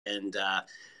and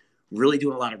really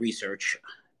doing a lot of research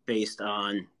based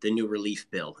on the new relief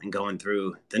bill and going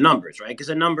through the numbers, right? Because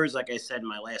the numbers, like I said in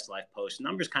my last live post,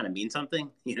 numbers kind of mean something,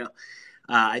 you know.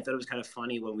 I thought it was kind of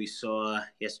funny when we saw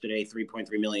yesterday 3.3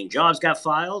 million jobs got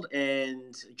filed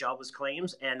and jobless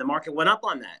claims, and the market went up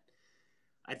on that.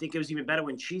 I think it was even better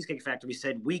when Cheesecake Factory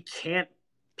said we can't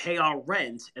pay our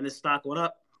rent, and the stock went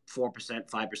up 4%,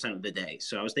 5% of the day.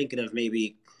 So I was thinking of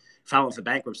maybe filing for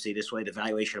bankruptcy. This way, the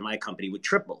valuation of my company would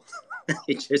triple.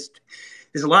 It just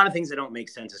there's a lot of things that don't make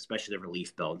sense, especially the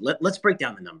relief bill. Let's break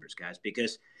down the numbers, guys,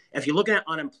 because if you're looking at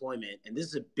unemployment, and this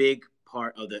is a big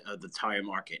part of the tire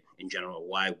market in general,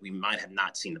 why we might have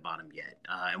not seen the bottom yet,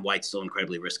 and why it's still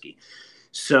incredibly risky.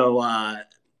 So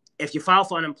if you file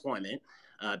for unemployment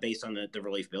based on the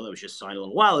relief bill that was just signed a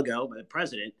little while ago by the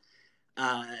president,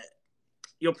 uh,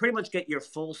 you'll pretty much get your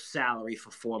full salary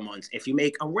for 4 months if you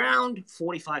make around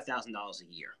 $45,000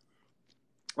 a year.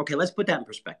 Okay, let's put that in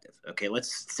perspective. Okay,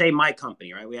 let's say my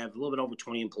company, right? We have a little bit over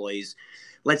 20 employees.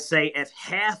 Let's say if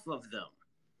half of them,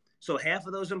 so half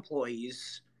of those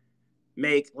employees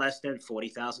make less than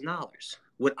 $40,000.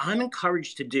 What I'm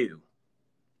encouraged to do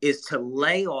is to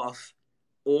lay off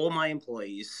all my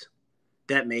employees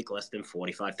that make less than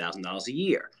 $45,000 a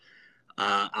year.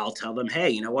 I'll tell them, hey,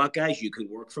 you know what, guys, you could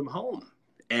work from home.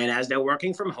 And as they're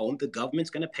working from home, the government's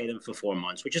going to pay them for 4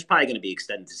 months, which is probably going to be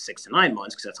extended to 6 to 9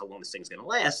 months because that's how long this thing's going to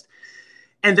last.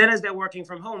 And then as they're working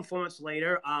from home, 4 months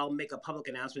later, I'll make a public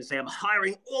announcement and say, I'm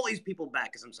hiring all these people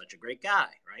back because I'm such a great guy,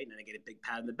 right? And then I get a big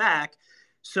pat on the back.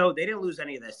 So they didn't lose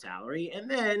any of their salary.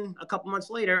 And then a couple months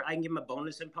later, I can give them a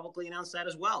bonus and publicly announce that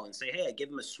as well and say, hey, I give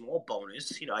them a small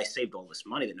bonus. You know, I saved all this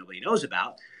money that nobody knows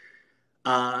about.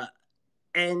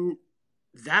 And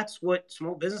that's what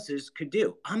small businesses could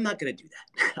do. I'm not going to do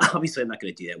that. Obviously, I'm not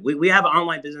going to do that. We have an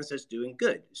online business that's doing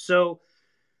good. So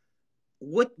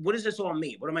what does this all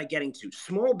mean? What am I getting to?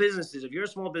 Small businesses, if you're a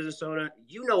small business owner,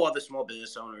 you know other small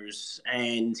business owners,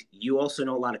 and you also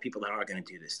know a lot of people that are going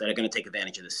to do this, that are going to take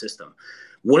advantage of the system.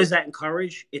 What does that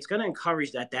encourage? It's going to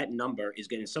encourage that number is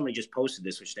getting, somebody just posted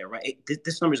this, which they're right.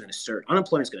 This number is going to surge.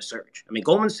 Unemployment is going to surge. I mean,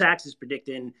 Goldman Sachs is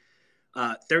predicting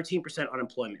 13%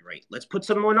 unemployment rate. Let's put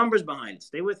some more numbers behind it.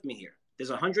 Stay with me here.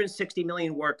 There's 160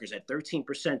 million workers at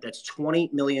 13%. That's 20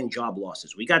 million job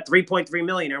losses. We got 3.3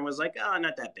 million. Everyone's like, oh,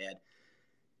 not that bad.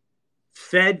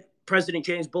 Fed President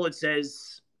James Bullard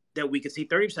says that we could see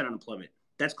 30% unemployment.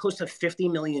 That's close to 50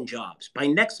 million jobs. By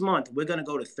next month, we're going to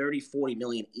go to 30, 40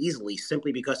 million easily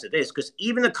simply because of this. Because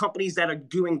even the companies that are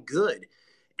doing good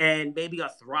and maybe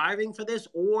are thriving for this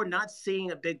or not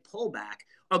seeing a big pullback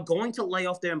are going to lay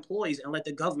off their employees and let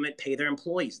the government pay their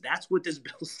employees. That's what this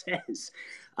bill says.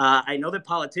 I know they're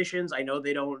politicians. I know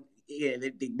they don't,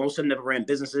 most of them never ran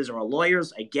businesses or are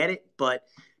lawyers. I get it, but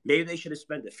maybe they should have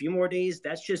spent a few more days.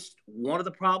 That's just one of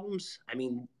the problems. I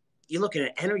mean, you're looking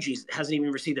at energy hasn't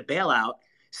even received a bailout.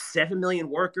 7 million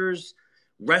workers,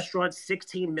 restaurants,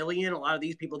 16 million. A lot of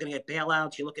these people are going to get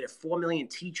bailouts. You're looking at 4 million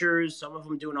teachers, some of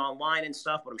them doing online and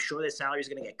stuff, but I'm sure their salary is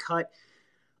going to get cut.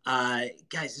 Guys,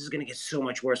 this is going to get so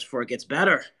much worse before it gets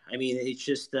better. I mean, it's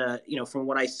just, from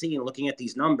what I see and looking at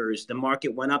these numbers, the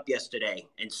market went up yesterday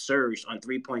and surged on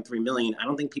 3.3 million. I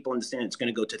don't think people understand it's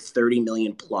going to go to 30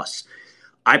 million plus.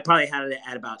 I probably had it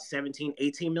at about 17,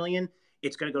 18 million.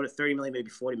 It's going to go to 30 million,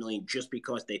 maybe 40 million, just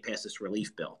because they passed this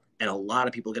relief bill. And a lot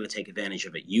of people are going to take advantage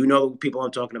of it. You know people I'm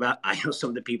talking about. I know some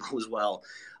of the people as well.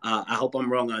 I hope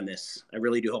I'm wrong on this. I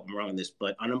really do hope I'm wrong on this.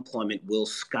 But unemployment will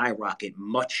skyrocket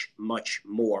much, much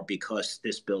more because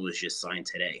this bill was just signed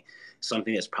today.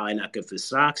 Something that's probably not good for the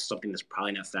stocks, something that's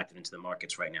probably not factored into the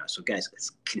markets right now. So, guys,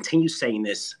 let's continue saying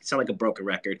this. I sound like a broken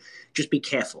record. Just be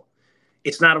careful.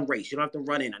 It's not a race. You don't have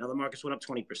to run in. I know the markets went up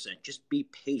 20%. Just be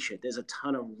patient. There's a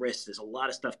ton of risks. There's a lot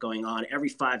of stuff going on. Every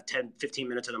 5, 10, 15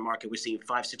 minutes of the market, we're seeing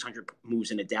 500, 600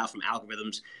 moves in the Dow from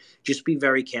algorithms. Just be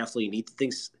very careful. You need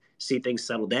to see things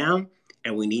settle down,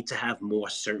 and we need to have more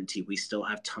certainty. We still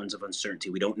have tons of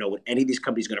uncertainty. We don't know what any of these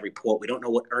companies are going to report. We don't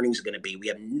know what earnings are going to be. We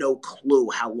have no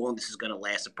clue how long this is going to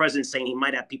last. The president's saying he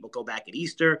might have people go back at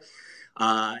Easter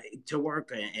to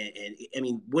work. And I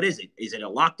mean, what is it? Is it a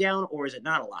lockdown or is it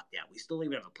not a lockdown? We still don't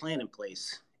even have a plan in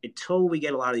place. Until we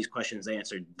get a lot of these questions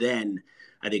answered, then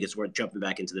I think it's worth jumping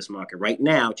back into this market. Right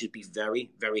now, just be very,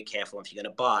 very careful. If you're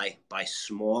going to buy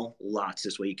small lots.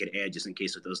 This way you can add just in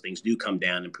case if those things do come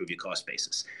down and improve your cost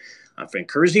basis. I'm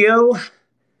Frank Curzio.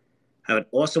 Have an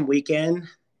awesome weekend.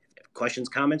 Questions,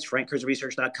 comments,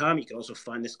 frankcurzioresearch.com. You can also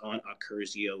find this on our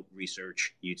Curzio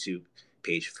Research YouTube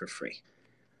page for free.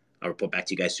 I'll report back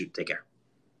to you guys soon. Take care.